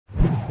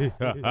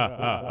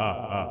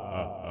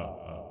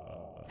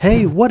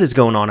Hey, what is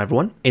going on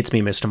everyone? It's me,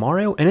 Mr.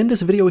 Mario, and in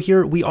this video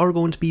here, we are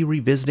going to be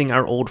revisiting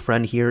our old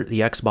friend here, the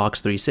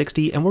Xbox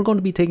 360, and we're going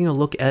to be taking a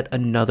look at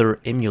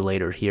another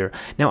emulator here.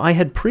 Now, I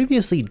had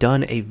previously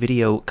done a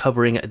video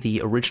covering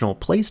the original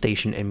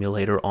PlayStation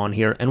emulator on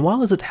here, and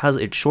while it has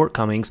its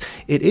shortcomings,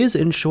 it is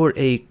in short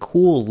a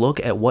cool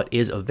look at what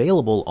is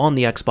available on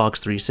the Xbox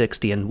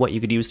 360 and what you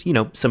could use,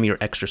 some of your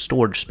extra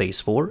storage space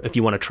for if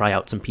you want to try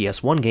out some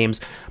PS1 games,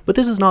 but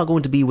this is not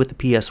going to be with the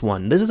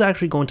PS1. This is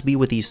actually going to be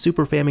with the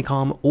Super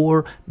Famicom,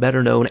 or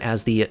better known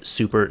as the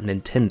Super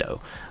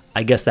Nintendo.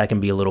 I guess that can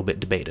be a little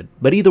bit debated.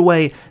 But either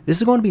way, this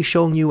is going to be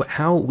showing you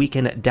how we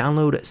can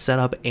download, set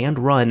up, and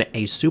run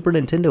a Super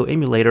Nintendo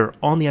emulator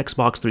on the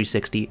Xbox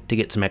 360 to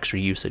get some extra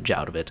usage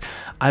out of it.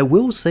 I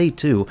will say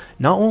too,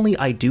 not only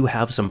I do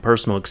have some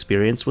personal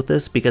experience with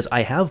this because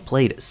I have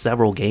played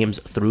several games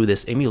through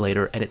this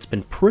emulator and it's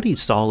been pretty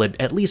solid,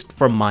 at least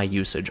from my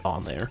usage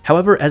on there.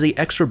 However, as an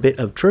extra bit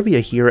of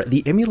trivia here,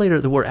 the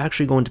emulator that we're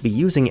actually going to be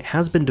using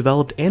has been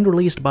developed and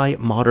released by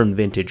Modern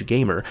Vintage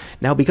Gamer.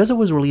 Now, because it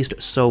was released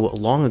so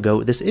long ago,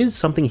 this is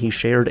something he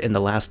shared in the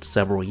last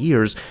several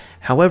years.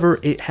 However,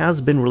 it has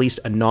been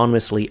released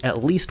anonymously,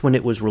 at least when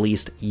it was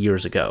released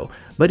years ago.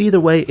 But either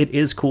way, it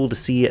is cool to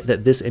see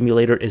that this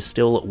emulator is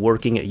still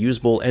working,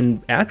 usable,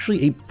 and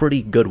actually a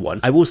pretty good one.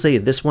 I will say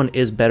this one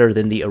is better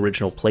than the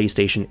original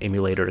PlayStation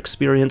emulator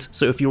experience,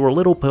 so if you were a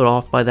little put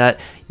off by that,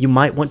 you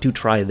might want to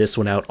try this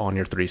one out on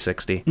your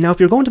 360. Now, if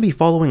you're going to be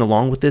following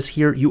along with this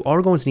here, you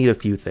are going to need a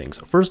few things.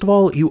 First of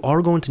all, you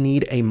are going to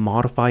need a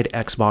modified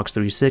Xbox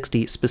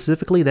 360,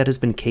 specifically that has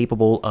been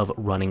capable of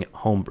running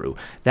homebrew.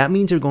 That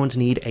means you're going to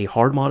need a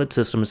hard modded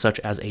system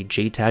such as a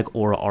JTAG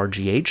or a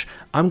RGH.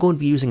 I'm going to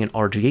be using an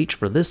RGH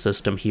for this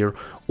system here,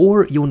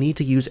 or you'll need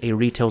to use a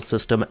retail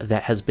system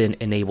that has been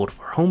enabled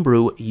for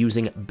homebrew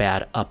using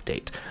bad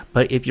update.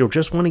 But if you're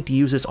just wanting to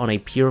use this on a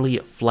purely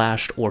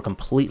flashed or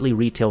completely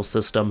retail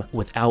system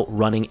without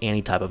running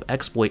any type of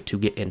exploit to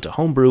get into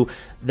homebrew,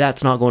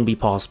 that's not going to be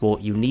possible.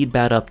 You need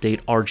bad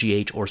update,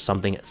 RGH, or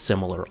something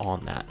similar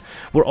on that.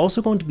 We're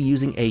also going to be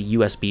using a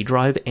USB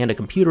drive and a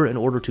computer in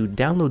order to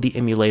download the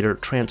emulator,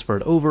 transfer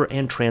it over,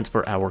 and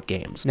transfer our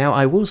games. Now,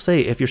 I will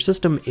say if your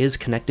system is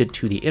connected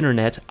to the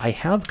internet, I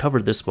have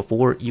covered this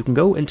before, you can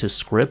go into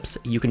scripts,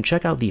 you can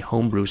check out the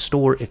homebrew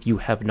store if you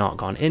have not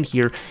gone in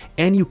here,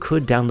 and you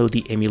could download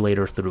the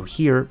emulator through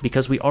here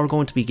because we are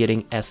going to be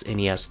getting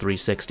SNES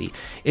 360.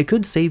 It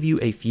could save you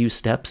a few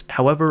steps.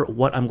 However,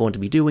 what I'm going to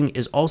be doing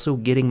is also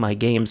getting my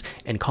games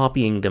and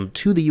copying them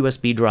to the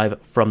USB drive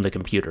from the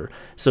computer.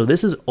 So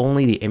this is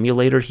only the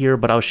emulator here,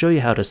 but I'll show you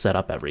how to set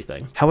up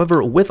everything.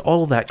 However, with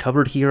all of that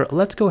covered here,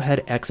 let's go ahead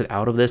and exit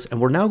out of this,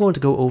 and we're now going to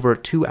go over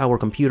to our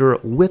computer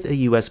with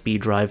a USB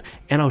drive,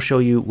 and I'll show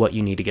you what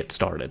you need to get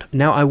started.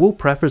 Now, I will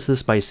preface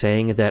this by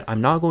saying that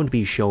I'm not going to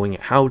be showing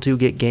how to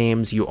get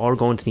games. You are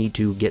going to need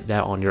to get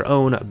that on your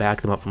own,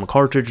 back them up from a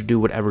cartridge, do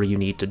whatever you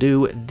need to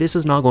do. This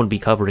is not going to be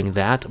covering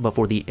that, but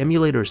for the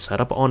emulator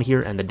setup on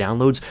here and the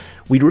downloads,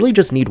 we really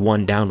just need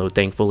one download,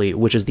 thankfully,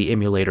 which is the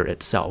emulator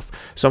itself.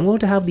 So I'm going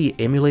to have the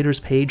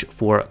emulators page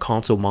for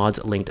console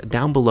mods linked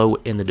down below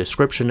in the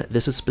description.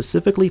 This is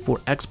specifically for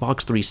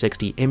Xbox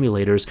 360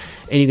 emulators,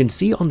 and you can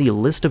see on the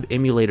list of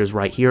emulators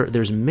right here,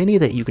 there's many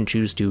that you can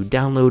choose to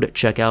download,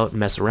 check out,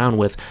 mess around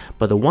with,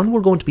 but the one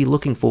we're going to be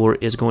looking for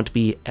is going to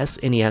be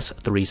SNES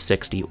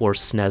 360 or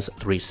SNES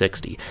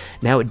 360.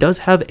 Now, it does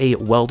have a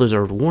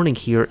well-deserved warning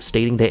here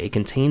stating that it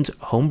contains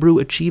homebrew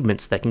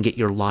achievements that can get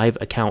your live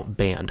account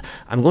banned.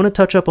 I'm going to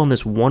touch up on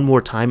this one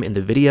more time in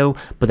the video,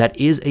 but that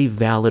is a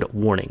valid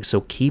warning,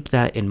 so keep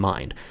that in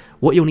mind.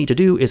 What you'll need to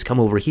do is come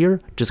over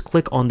here, just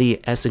click on the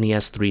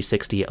SNES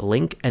 360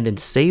 link, and then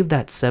save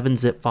that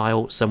 7-zip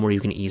file somewhere you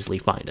can easily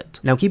find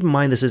it. Now, keep in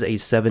mind this is a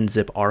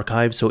 7-zip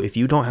archive, so if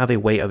you don't have a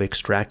way of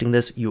extracting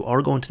this, you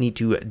are going to need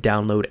to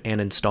download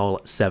and install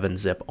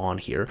 7-zip on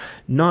here.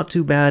 Not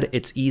too bad,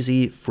 it's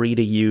easy, free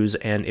to use,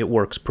 and it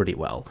works pretty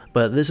well.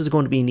 But this is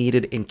going to be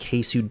needed in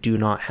case you do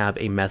not have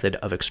a method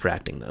of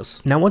extracting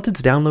this. Now, once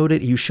it's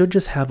downloaded, you should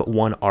just have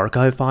one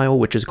archive file,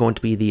 which is going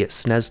to be the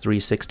SNES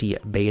 360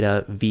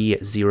 Beta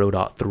V0.32.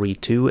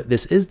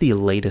 This is the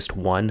latest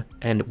one,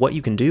 and what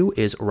you can do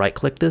is right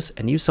click this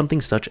and use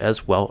something such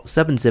as, well,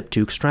 7-zip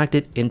to extract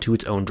it into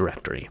its own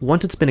directory.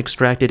 Once it's been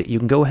extracted, you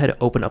can go ahead and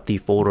open up the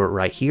folder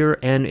right here,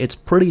 and it's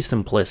pretty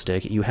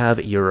simplistic. You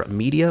have your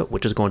media,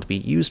 which is going to be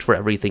used for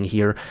everything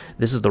here.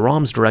 This is the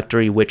ROMs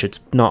directory, which it's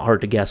not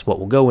hard to guess what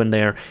will go in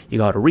there. You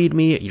got a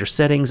README, your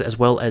settings, as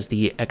well as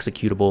the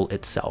executable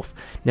itself.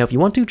 Now, if you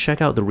want to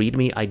check out the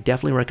README, I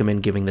definitely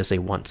recommend giving this a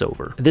once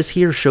over. This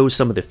here shows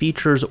some of the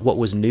features, what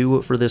was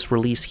new for this this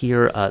release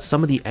here,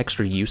 some of the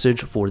extra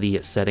usage for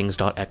the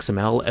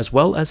settings.xml, as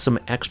well as some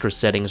extra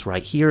settings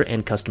right here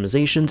and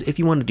customizations if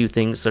you want to do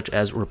things such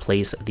as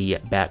replace the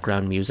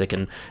background music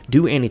and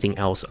do anything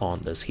else on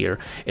this here.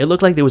 It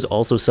looked like there was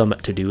also some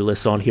to-do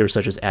lists on here,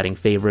 such as adding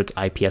favorites,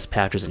 IPS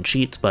patches, and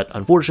cheats, but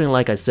unfortunately,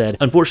 like I said,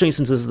 since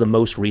this is the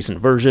most recent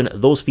version,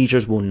 those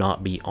features will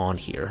not be on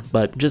here.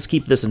 But just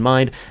keep this in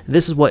mind,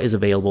 this is what is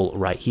available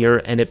right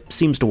here, and it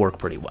seems to work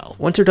pretty well.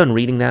 Once you're done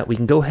reading that, we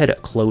can go ahead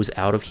and close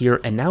out of here,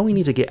 and now we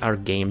need to get our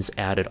games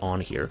added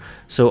on here.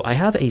 So I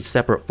have a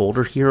separate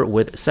folder here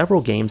with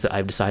several games that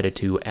I've decided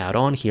to add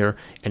on here,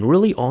 and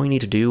really all you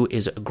need to do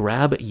is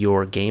grab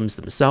your games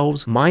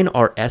themselves. Mine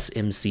are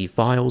SMC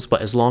files,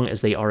 but as long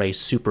as they are a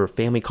Super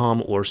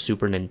Famicom or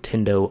Super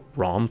Nintendo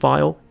ROM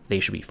file, they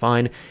should be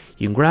fine.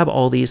 You can grab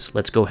all these.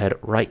 Let's go ahead,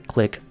 right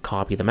click,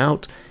 copy them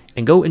out,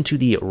 and go into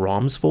the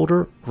ROMs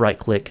folder, right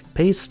click,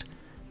 paste,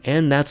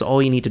 and that's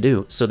all you need to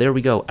do. So there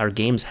we go, our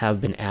games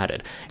have been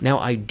added. Now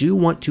I do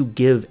want to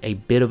give a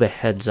bit of a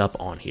heads up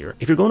on here.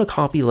 If you're going to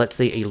copy, let's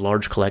say, a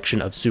large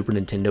collection of Super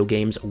Nintendo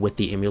games with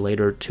the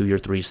emulator to your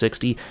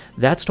 360,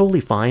 that's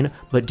totally fine,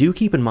 but do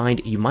keep in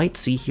mind, you might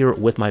see here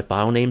with my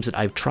file names that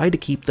I've tried to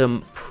keep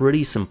them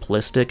pretty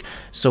simplistic.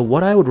 So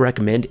what I would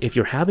recommend, if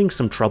you're having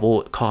some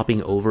trouble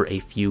copying over a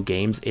few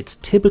games, it's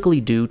typically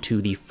due to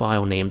the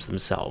file names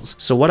themselves.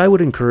 So what I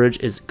would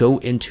encourage is go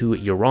into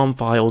your ROM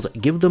files,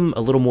 give them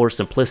a little more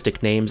simplistic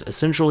names.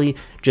 Essentially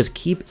just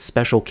keep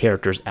special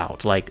characters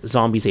out, like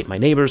Zombies Ate My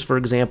Neighbors, for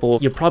example.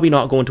 You're probably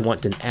not going to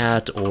want an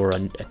 @ or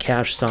a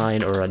cash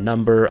sign or a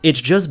number. It's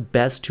just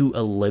best to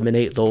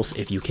eliminate those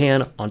if you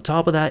can. On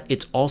top of that,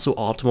 it's also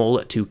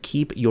optimal to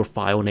keep your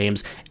file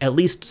names at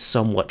least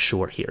somewhat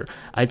short here.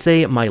 I'd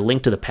say my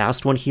Link to the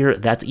Past one here,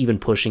 that's even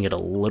pushing it a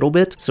little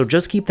bit, so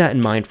just keep that in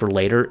mind for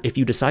later. If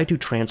you decide to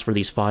transfer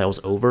these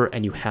files over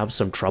and you have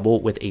some trouble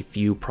with a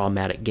few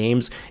problematic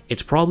games,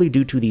 it's probably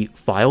due to the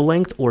file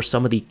length or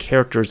some of the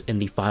characters in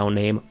the file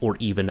name, or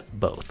even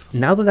both.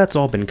 Now that that's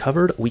all been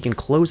covered, we can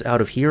close out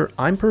of here.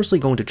 I'm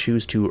personally going to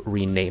choose to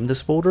rename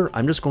this folder.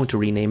 I'm just going to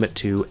rename it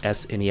to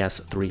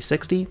SNES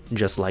 360,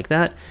 just like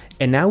that.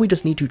 And now we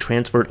just need to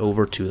transfer it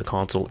over to the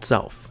console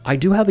itself. I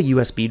do have a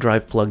USB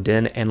drive plugged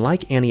in, and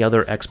like any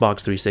other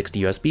Xbox 360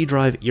 USB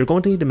drive, you're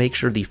going to need to make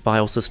sure the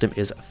file system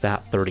is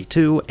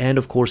FAT32, and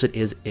of course it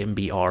is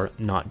MBR,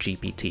 not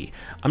GPT.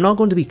 I'm not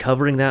going to be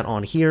covering that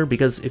on here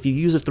because if you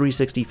use a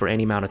 360 for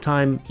any amount of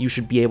time, you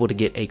should be able to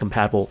get a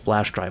compatible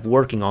flash drive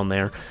working on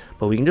there,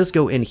 but we can just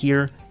go in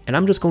here, and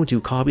I'm just going to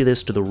copy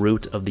this to the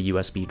root of the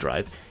USB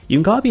drive. You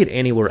can copy it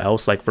anywhere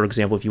else, like for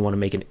example if you want to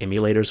make an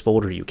emulators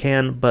folder you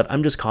can, but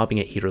I'm just copying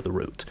it here to the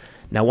root.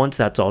 Now once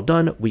that's all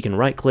done, we can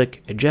right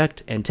click,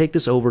 eject, and take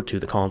this over to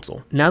the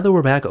console. Now that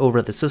we're back over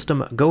at the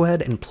system, go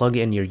ahead and plug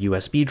in your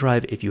USB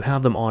drive if you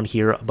have them on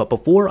here, but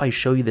before I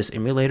show you this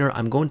emulator,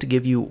 I'm going to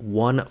give you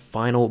one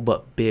final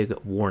but big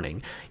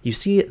warning. You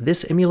see,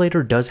 this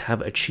emulator does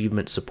have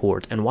achievement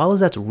support, and while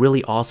that's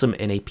really awesome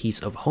in a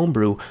piece of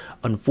homebrew,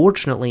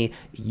 unfortunately,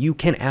 you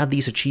can add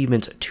these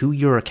achievements to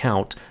your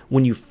account.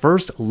 When you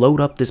first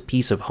load up this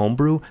piece of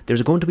homebrew,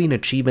 there's going to be an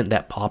achievement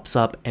that pops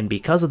up, and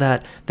because of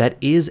that, that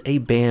is a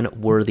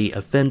ban-worthy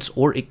offense,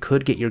 or it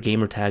could get your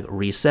gamertag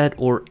reset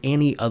or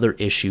any other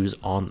issues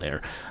on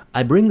there.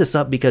 I bring this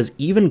up because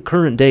even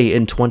current day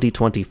in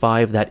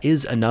 2025, that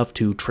is enough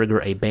to trigger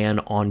a ban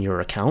on your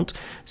account.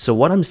 So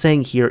what I'm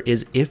saying here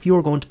is if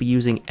you're going to be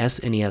using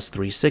SNES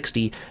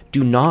 360,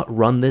 do not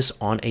run this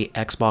on a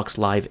Xbox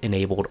Live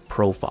enabled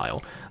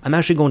profile. I'm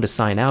actually going to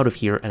sign out of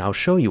here and I'll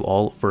show you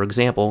all. For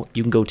example,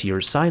 you can go to your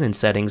sign-in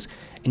settings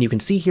and you can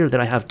see here that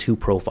I have two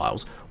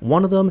profiles.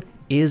 One of them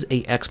is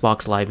a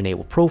Xbox Live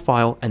enabled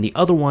profile and the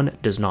other one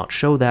does not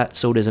show that,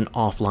 so it is an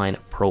offline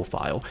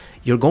profile.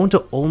 You're going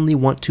to only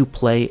want to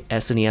play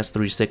SNES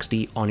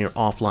 360 on your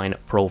offline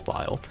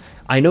profile.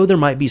 I know there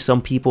might be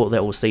some people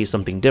that will say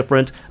something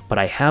different, but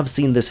I have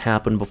seen this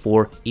happen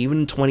before. Even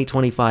in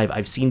 2025,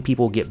 I've seen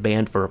people get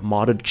banned for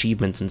modded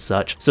achievements and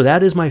such. So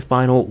that is my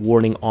final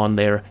warning on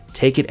there.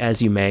 Take it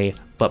as you may,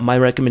 but my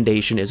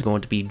recommendation is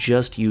going to be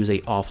just use a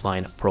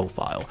offline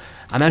profile.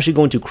 I'm actually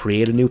going to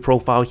create a new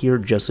profile here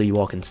just so you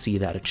all can see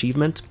that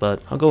achievement,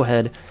 but I'll go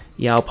ahead.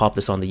 Yeah, I'll pop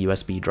this on the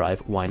USB drive.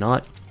 Why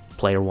not?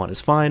 Player 1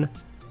 is fine.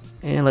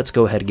 And let's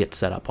go ahead and get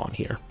set up on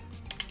here.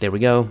 There we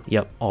go.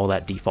 Yep, all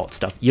that default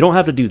stuff. You don't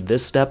have to do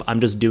this step.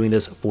 I'm just doing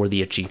this for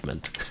the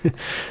achievement.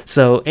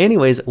 So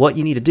anyways, what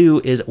you need to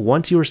do is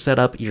once you're set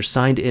up, you're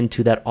signed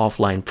into that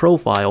offline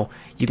profile,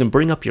 you can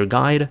bring up your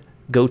guide,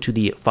 go to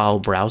the file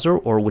browser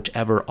or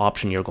whichever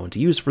option you're going to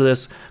use for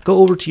this, go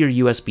over to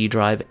your USB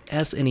drive,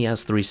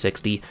 SNES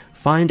 360,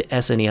 find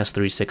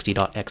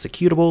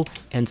SNES360.executable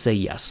and say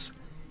yes,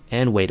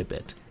 and wait a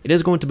bit. It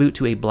is going to boot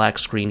to a black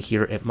screen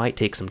here. It might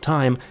take some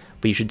time,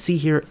 but you should see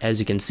here, as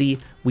you can see,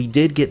 we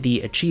did get the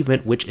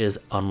achievement, which is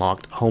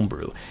Unlocked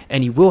Homebrew,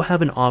 and you will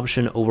have an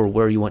option over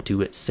where you want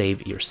to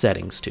save your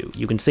settings to.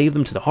 You can save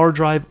them to the hard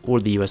drive or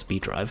the USB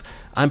drive.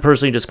 I'm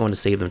personally just going to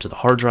save them to the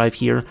hard drive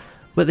here,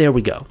 But there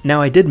we go.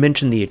 Now I did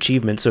mention the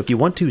achievements, so if you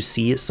want to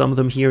see some of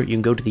them here, you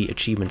can go to the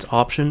achievements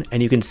option,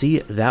 and you can see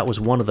that was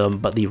one of them,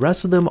 but the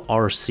rest of them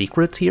are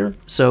secrets here.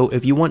 So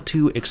if you want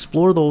to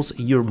explore those,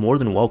 you're more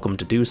than welcome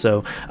to do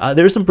so.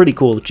 There's some pretty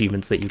cool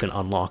achievements that you can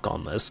unlock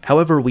on this.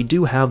 However, we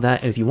do have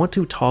that, and if you want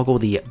to toggle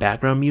the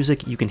background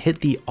music, you can hit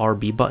the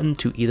RB button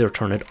to either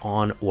turn it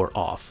on or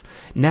off.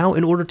 Now,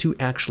 in order to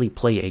actually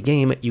play a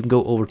game, you can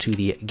go over to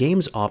the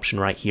games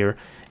option right here,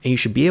 and you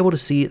should be able to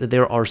see that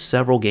there are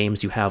several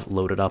games you have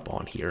loaded up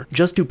on here.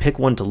 Just to pick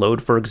one to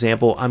load, for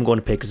example, I'm going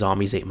to pick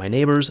Zombies Ate My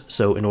Neighbors.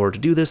 So in order to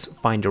do this,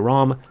 find your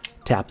ROM,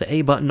 tap the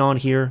A button on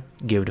here,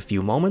 give it a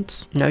few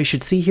moments. Now you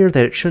should see here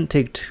that it shouldn't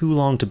take too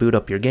long to boot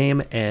up your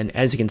game, and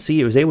as you can see,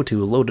 it was able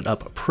to load it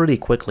up pretty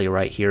quickly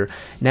right here.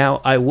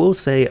 Now I will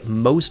say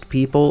most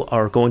people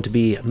are going to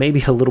be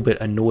maybe a little bit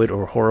annoyed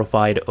or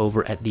horrified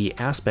over at the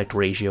aspect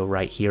ratio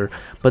right here,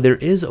 but there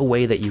is a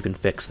way that you can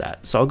fix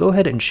that. So I'll go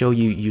ahead and show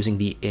you using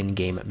the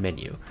in-game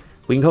menu.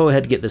 We can go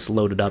ahead and get this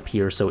loaded up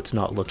here so it's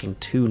not looking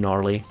too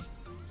gnarly.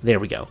 There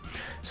we go.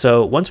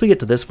 So once we get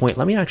to this point,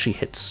 let me actually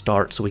hit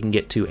start so we can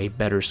get to a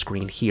better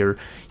screen here.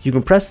 You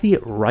can press the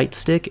right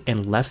stick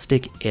and left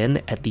stick in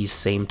at the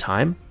same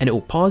time, and it will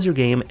pause your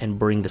game and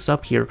bring this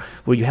up here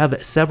where you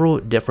have several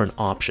different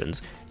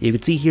options. You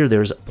can see here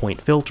there's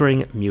point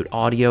filtering, mute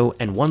audio,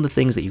 and one of the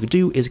things that you could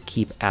do is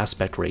keep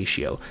aspect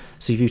ratio.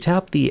 So if you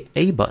tap the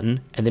A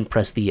button and then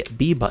press the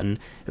B button,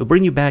 it'll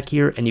bring you back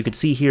here, and you can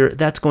see here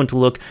that's going to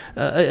look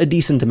a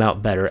decent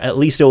amount better. At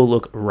least it will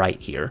look right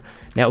here.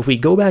 Now, if we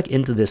go back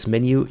into this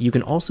menu, you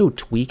can also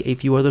tweak a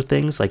few other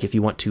things, like if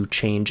you want to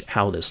change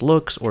how this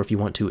looks, or if you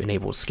want to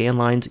enable scan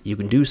lines, you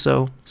can do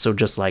so. So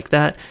just like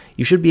that,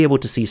 you should be able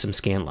to see some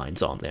scan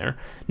lines on there.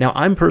 Now,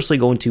 I'm personally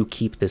going to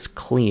keep this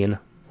clean.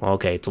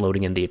 Okay, it's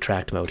loading in the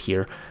attract mode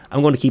here.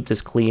 I'm going to keep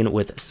this clean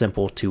with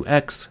simple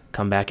 2x,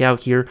 come back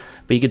out here,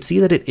 but you can see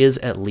that it is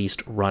at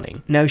least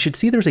running. Now you should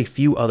see there's a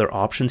few other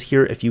options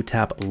here. If you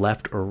tap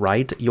left or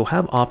right, you'll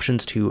have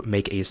options to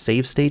make a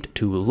save state,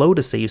 to load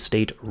a save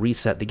state,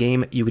 reset the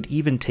game. You could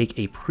even take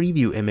a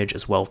preview image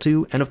as well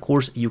too, and of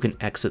course you can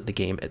exit the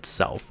game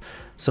itself.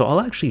 So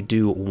I'll actually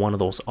do one of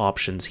those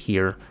options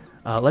here.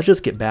 Let's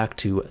just get back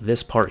to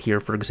this part here,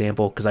 for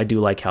example, because I do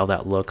like how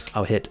that looks.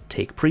 I'll hit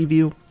take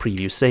preview,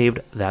 preview saved,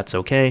 that's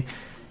okay,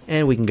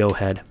 and we can go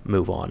ahead,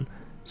 move on.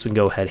 So we can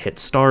go ahead, hit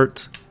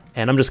start,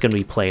 and I'm just going to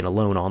be playing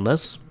alone on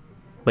this,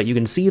 but you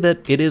can see that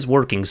it is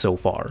working so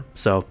far,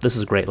 so this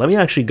is great. Let me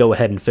actually go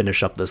ahead and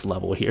finish up this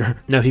level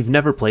here. Now, if you've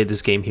never played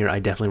this game here, I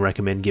definitely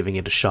recommend giving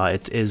it a shot.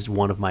 It is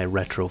one of my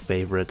retro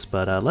favorites,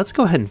 but let's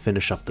go ahead and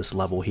finish up this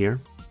level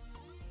here.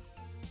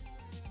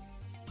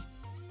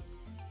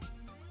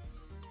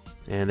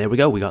 And there we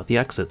go, we got the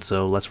exit,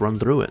 so let's run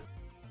through it.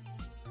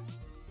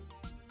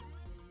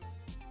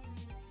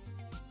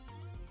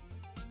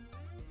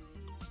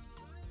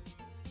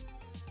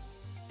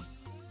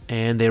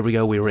 And there we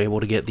go, we were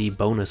able to get the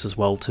bonus as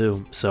well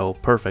too, so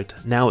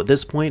perfect. Now at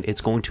this point, it's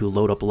going to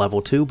load up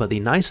level 2, but the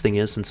nice thing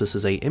is, since this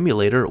is a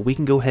emulator, we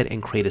can go ahead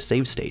and create a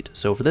save state.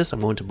 So for this, I'm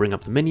going to bring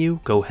up the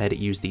menu, go ahead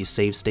and use the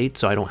save state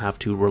so I don't have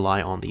to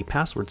rely on the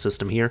password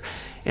system here.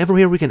 And from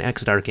here, we can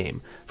exit our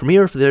game. From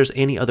here, if there's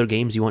any other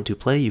games you want to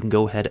play, you can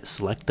go ahead,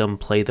 select them,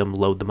 play them,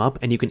 load them up,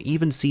 and you can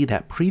even see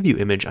that preview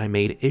image I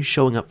made is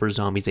showing up for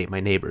Zombies Ate My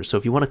Neighbors. So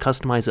if you want to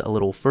customize it a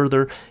little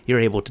further, you're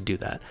able to do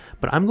that.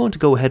 But I'm going to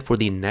go ahead for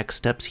the next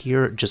steps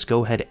here. Just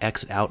go ahead,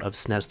 exit out of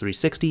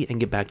Snes360 and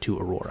get back to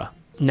Aurora.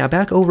 Now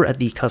back over at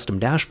the custom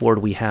dashboard,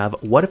 we have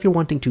what if you're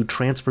wanting to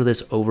transfer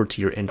this over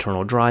to your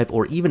internal drive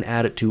or even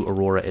add it to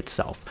Aurora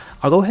itself.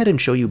 I'll go ahead and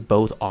show you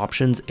both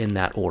options in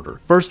that order.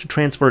 First, to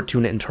transfer it to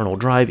an internal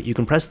drive, you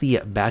can press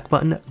the back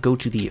button, go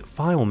to the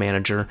file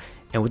manager,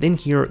 and within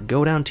here,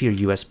 go down to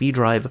your USB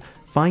drive,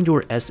 find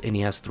your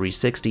SNES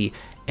 360,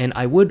 and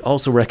I would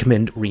also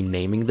recommend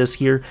renaming this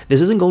here.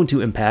 This isn't going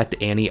to impact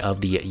any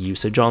of the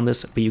usage on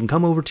this, but you can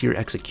come over to your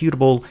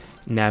executable,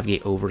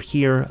 navigate over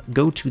here,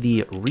 go to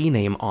the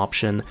rename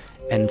option,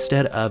 and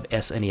instead of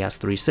SNES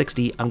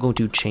 360, I'm going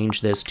to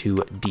change this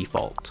to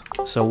default.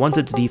 So once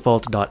it's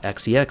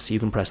default.xex, you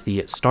can press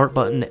the start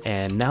button,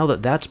 and now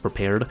that that's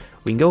prepared,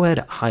 we can go ahead,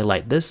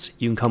 highlight this,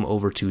 you can come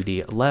over to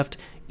the left,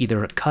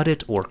 either cut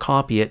it or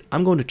copy it.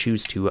 I'm going to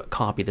choose to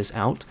copy this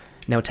out.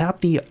 Now tap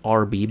the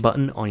RB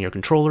button on your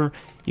controller,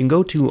 you can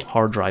go to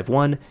hard drive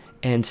 1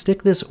 and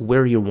stick this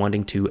where you're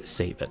wanting to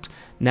save it.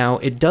 Now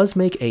it does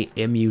make a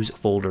emus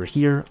folder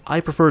here. I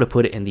prefer to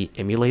put it in the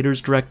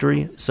emulators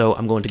directory, so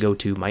I'm going to go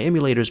to my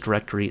emulators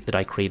directory that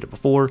I created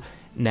before,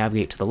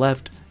 navigate to the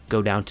left,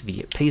 go down to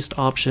the paste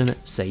option,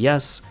 say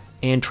yes,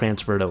 and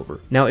transfer it over.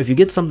 Now, if you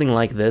get something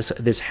like this,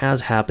 this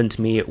has happened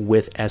to me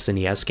with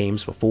SNES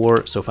games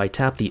before. So if I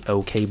tap the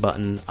OK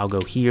button, I'll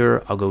go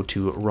here, I'll go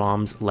to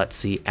ROMs. Let's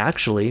see.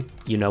 Actually,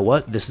 you know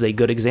what? This is a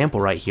good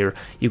example right here.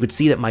 You could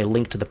see that my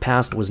link to the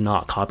past was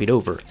not copied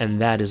over.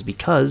 And that is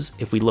because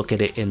if we look at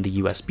it in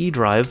the USB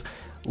drive,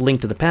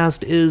 Link to the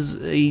Past is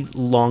a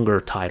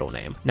longer title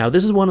name. Now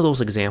this is one of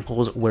those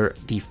examples where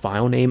the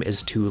file name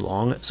is too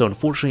long, so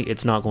unfortunately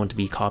it's not going to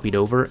be copied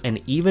over,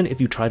 and even if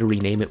you try to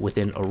rename it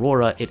within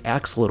Aurora, it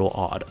acts a little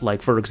odd.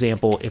 Like for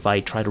example, if I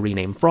try to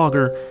rename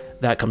Frogger,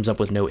 that comes up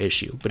with no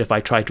issue, but if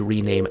I try to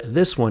rename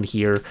this one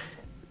here,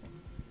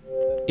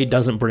 it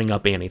doesn't bring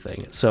up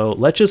anything. So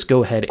let's just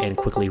go ahead and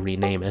quickly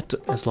rename it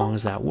as long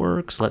as that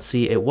works. Let's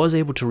see, it was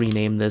able to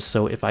rename this.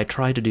 So if I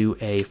try to do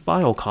a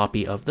file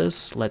copy of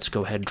this, let's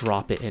go ahead and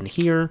drop it in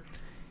here.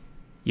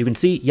 You can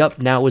see, yep,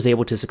 now it was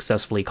able to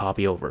successfully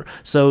copy over.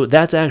 So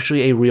that's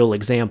actually a real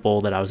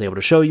example that I was able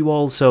to show you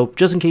all. So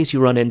just in case you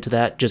run into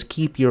that, just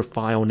keep your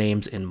file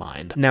names in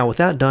mind. Now with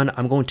that done,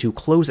 I'm going to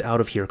close out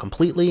of here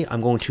completely.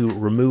 I'm going to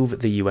remove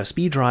the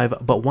USB drive,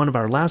 but one of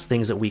our last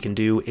things that we can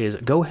do is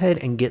go ahead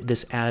and get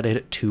this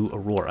added to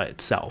Aurora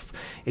itself.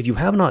 If you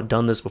have not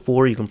done this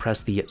before, you can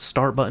press the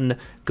start button,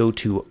 go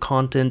to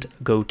content,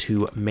 go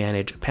to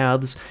manage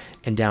paths,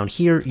 and down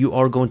here you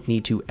are going to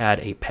need to add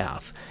a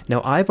path.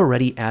 Now I've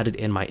already added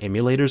in my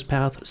emulators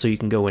path, so you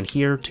can go in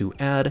here to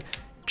add,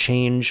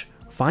 change,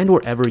 find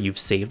wherever you've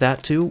saved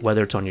that to,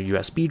 whether it's on your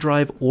USB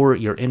drive or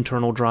your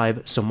internal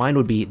drive. So mine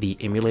would be the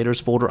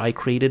emulators folder I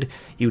created.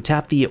 You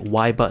tap the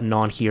Y button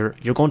on here,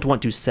 you're going to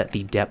want to set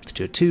the depth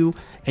to 2,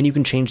 and you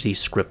can change the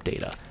script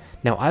data.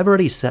 Now I've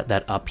already set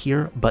that up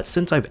here, but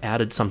since I've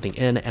added something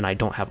in and I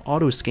don't have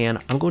auto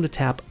scan, I'm going to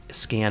tap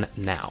scan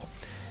now.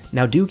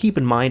 Now do keep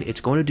in mind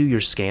it's going to do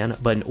your scan,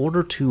 but in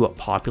order to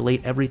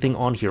populate everything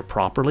on here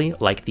properly,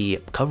 like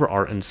the cover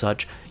art and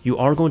such, you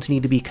are going to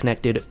need to be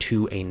connected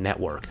to a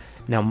network.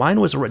 Now mine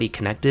was already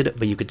connected,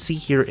 but you could see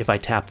here if I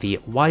tap the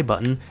Y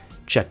button,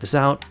 check this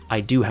out,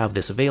 I do have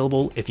this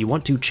available. If you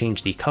want to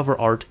change the cover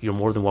art, you're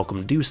more than welcome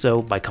to do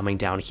so by coming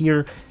down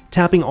here,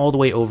 tapping all the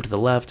way over to the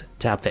left,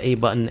 tap the A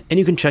button, and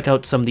you can check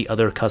out some of the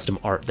other custom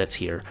art that's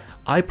here.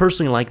 I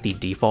personally like the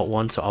default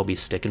one, so I'll be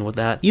sticking with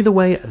that. Either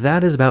way,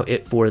 that is about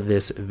it for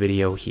this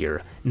video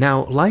here.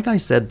 Now, like I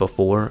said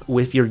before,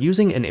 if you're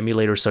using an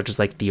emulator such as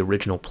like the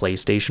original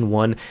PlayStation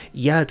one,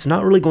 yeah, it's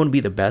not really going to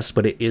be the best,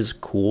 but it is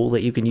cool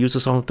that you can use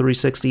this on the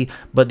 360.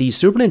 But the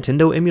Super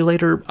Nintendo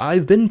emulator,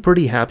 I've been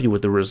pretty happy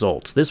with the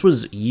results. This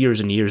was years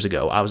and years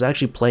ago. I was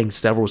actually playing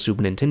several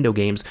Super Nintendo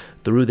games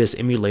through this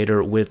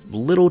emulator with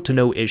little to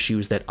no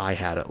issues that I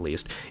had, at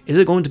least. Is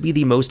it going to be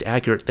the most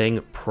accurate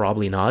thing?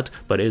 Probably not,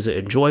 but is it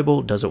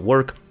enjoyable? Does it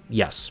work?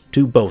 Yes,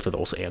 to both of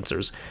those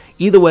answers.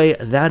 Either way,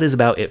 that is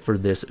about it for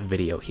this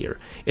video here.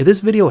 If this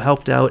video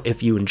helped out,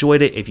 if you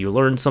enjoyed it, if you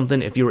learned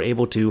something, if you were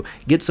able to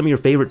get some of your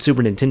favorite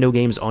Super Nintendo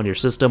games on your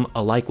system,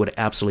 a like would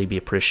absolutely be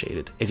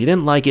appreciated. If you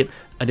didn't like it,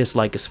 a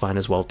dislike is fine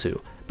as well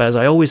too. But as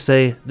I always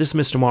say, this is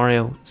Mr.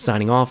 Mario,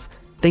 signing off.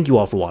 Thank you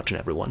all for watching,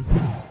 everyone.